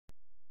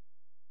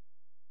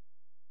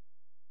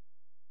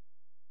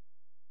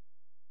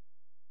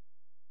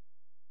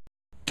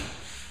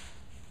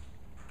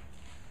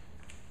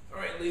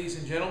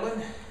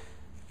gentlemen,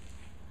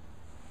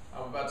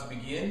 I'm about to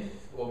begin,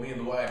 well, me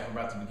and the wife are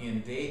about to begin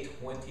day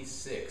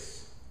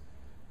 26.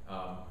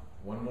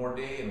 One more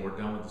day and we're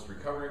done with this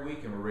recovery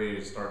week and we're ready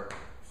to start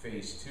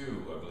phase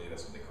 2, I believe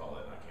that's what they call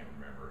it, I can't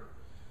remember.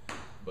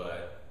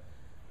 But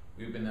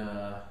we've been,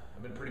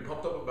 I've been pretty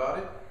pumped up about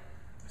it.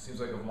 It seems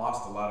like I've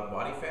lost a lot of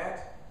body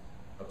fat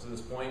up to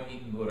this point,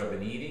 eating what I've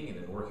been eating and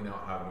then working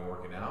out how I've been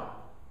working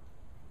out.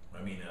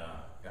 I mean,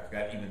 I've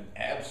got even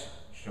abs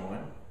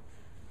showing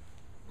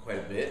quite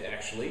a bit,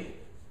 actually.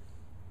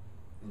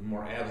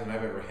 More abs than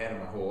I've ever had in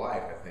my whole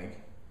life, I think.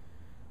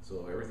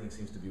 So everything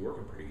seems to be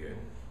working pretty good.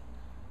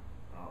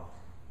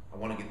 I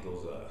want to get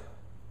those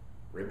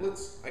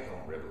riblets. I call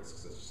them riblets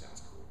because that just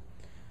sounds cool.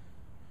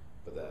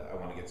 But I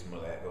want to get some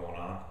of that going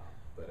on.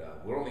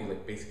 But we're only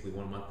like basically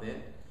 1 month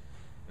in,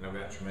 and I've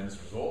got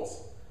tremendous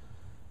results.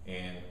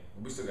 And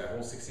we still got a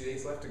whole 60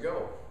 days left to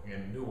go,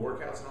 and new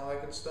workouts and all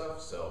that good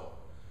stuff. So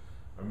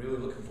I'm really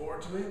looking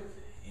forward to it,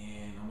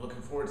 and I'm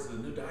looking forward to the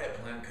new diet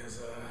plan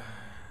because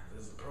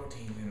there's the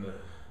protein in the.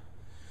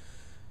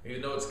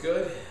 Even though it's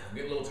good, I'm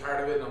getting a little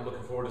tired of it, and I'm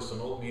looking forward to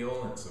some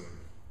oatmeal and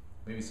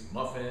maybe some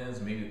muffins,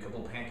 maybe a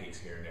couple of pancakes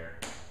here and there.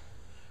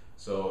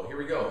 So here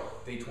we go,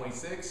 day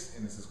 26,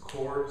 and this is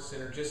core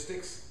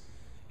Synergystics.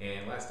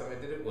 And last time I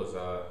did it was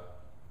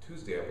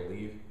Tuesday, I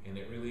believe, and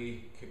it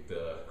really kicked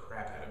the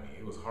crap out of me.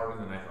 It was harder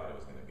than I thought it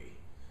was going to be.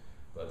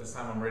 But this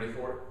time I'm ready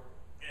for it,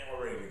 and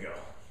we're ready to go.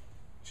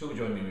 She'll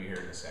join me here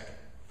in a second.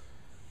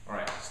 All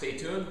right, stay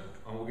tuned,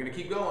 and we're going to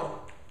keep going.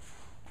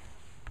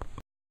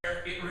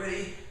 Get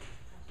ready.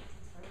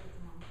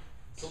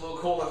 It's a little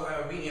cold as I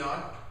have a beanie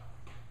on.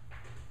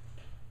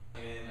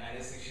 And I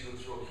just think she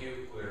looks real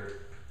cute with her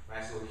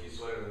nice little cute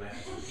sweater and the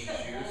nice little pink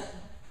shoes.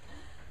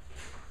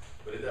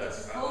 But it does.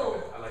 It's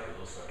cold. I like the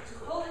little sweater. It's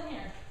cold in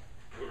here.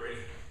 We're ready.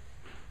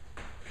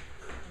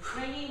 It's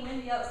rainy,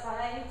 windy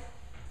outside.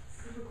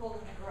 Super cold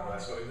in the garage. Well,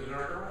 that's what we do in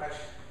our garage.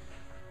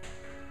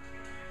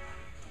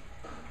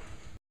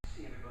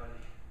 See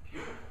everybody.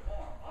 Beautiful.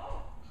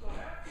 Oh, I'm so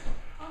happy.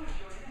 I'm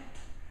enjoying it.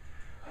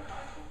 I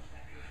thought it was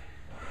that good.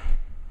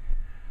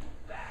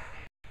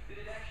 Back. Did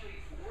it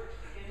actually work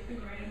against the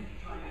grain?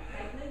 Trying to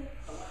think.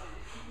 I wanted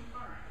to keep it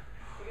firm.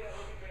 Look at that.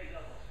 Look at great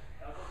doubles.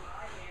 Elbows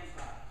high, hands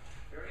high.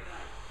 Very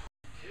nice.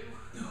 2.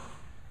 No.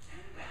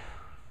 And down.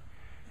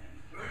 And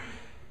 3.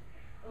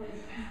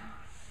 And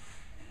down.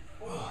 And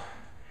 4.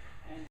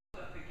 And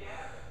up the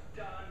gap.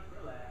 Done.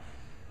 Relax.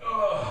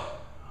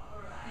 Oh.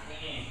 All right.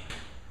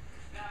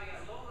 Now you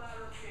got low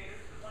lateral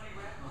skaters, 20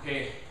 reps.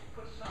 Okay.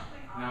 Put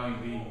something on Now the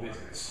you be floor.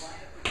 business. Line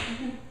up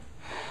the knee.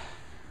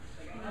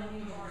 I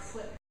need more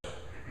slip.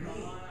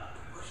 Come on up.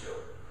 Push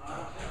over.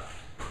 Arms up.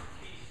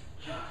 He's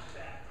just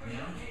back. Push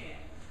your hand.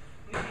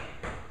 Knee.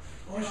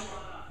 Push. Come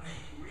on up.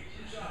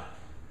 Reaches up.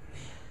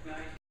 Now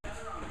he's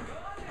another arm. Go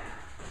on down.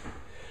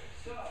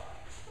 So,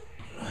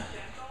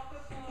 chest off the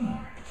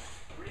floor.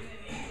 Bring the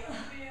knees up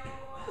to the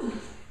elbow.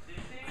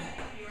 This is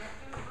you're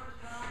after the first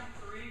time.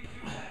 3,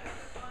 2, back up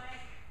the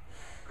plank.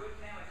 Good.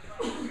 Now it's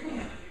trying to bring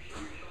your hands up your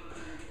shoulders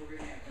underneath over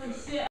your hands. Oh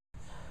shit.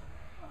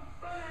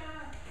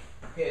 Banana.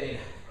 Hey,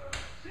 Nina.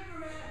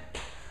 Superman.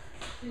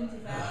 Doing too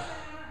fast.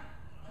 Banana.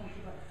 Can't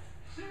keep up.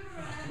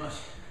 Superman. Too much.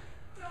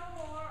 No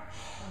more.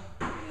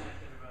 Very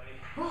nice, everybody.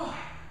 Good.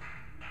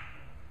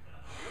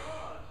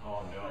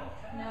 Oh no.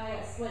 Now I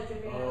got sweat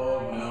dripping out. Oh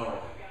of my eyes. no.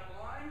 We've got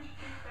lunge,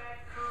 kick back,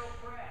 curl,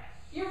 press.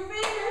 Your finger!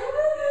 It's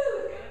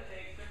gonna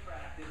take some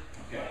practice.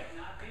 Okay. Might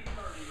not be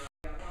perfect.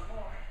 Got one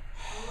more.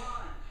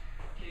 Lunge,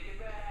 kick it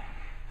back.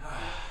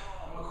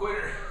 I'm a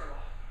quitter. Curl,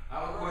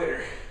 I'm a quitter.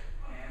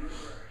 and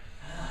reverse.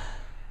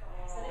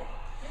 Oh.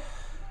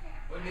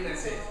 What did I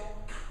say?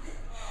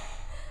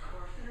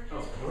 Core That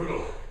was synergy.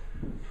 brutal.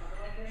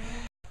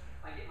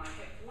 I get my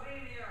hip way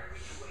in the air, I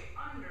reach way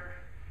under,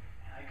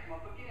 and I come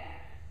up again.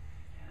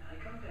 And I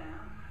come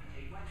down, I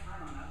take my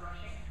time, I'm not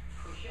rushing,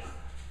 push up,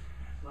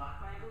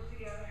 lock my ankles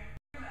together.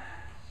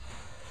 Relax.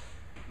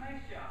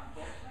 Nice job,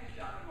 folks, nice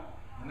job at home.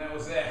 And that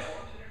was that.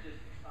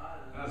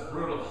 Synergistics. That's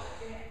brutal.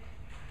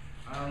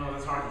 I don't know,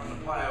 that's harder than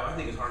the plyo. I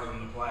think it's harder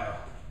than the plyo.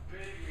 Big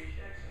reach,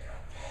 exhale.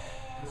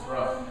 It's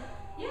rough.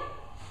 Yeah.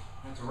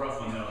 That's a rough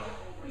one though.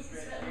 This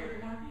is sweating a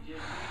little more. You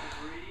just need to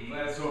breathe. I'm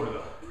glad it's over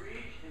though.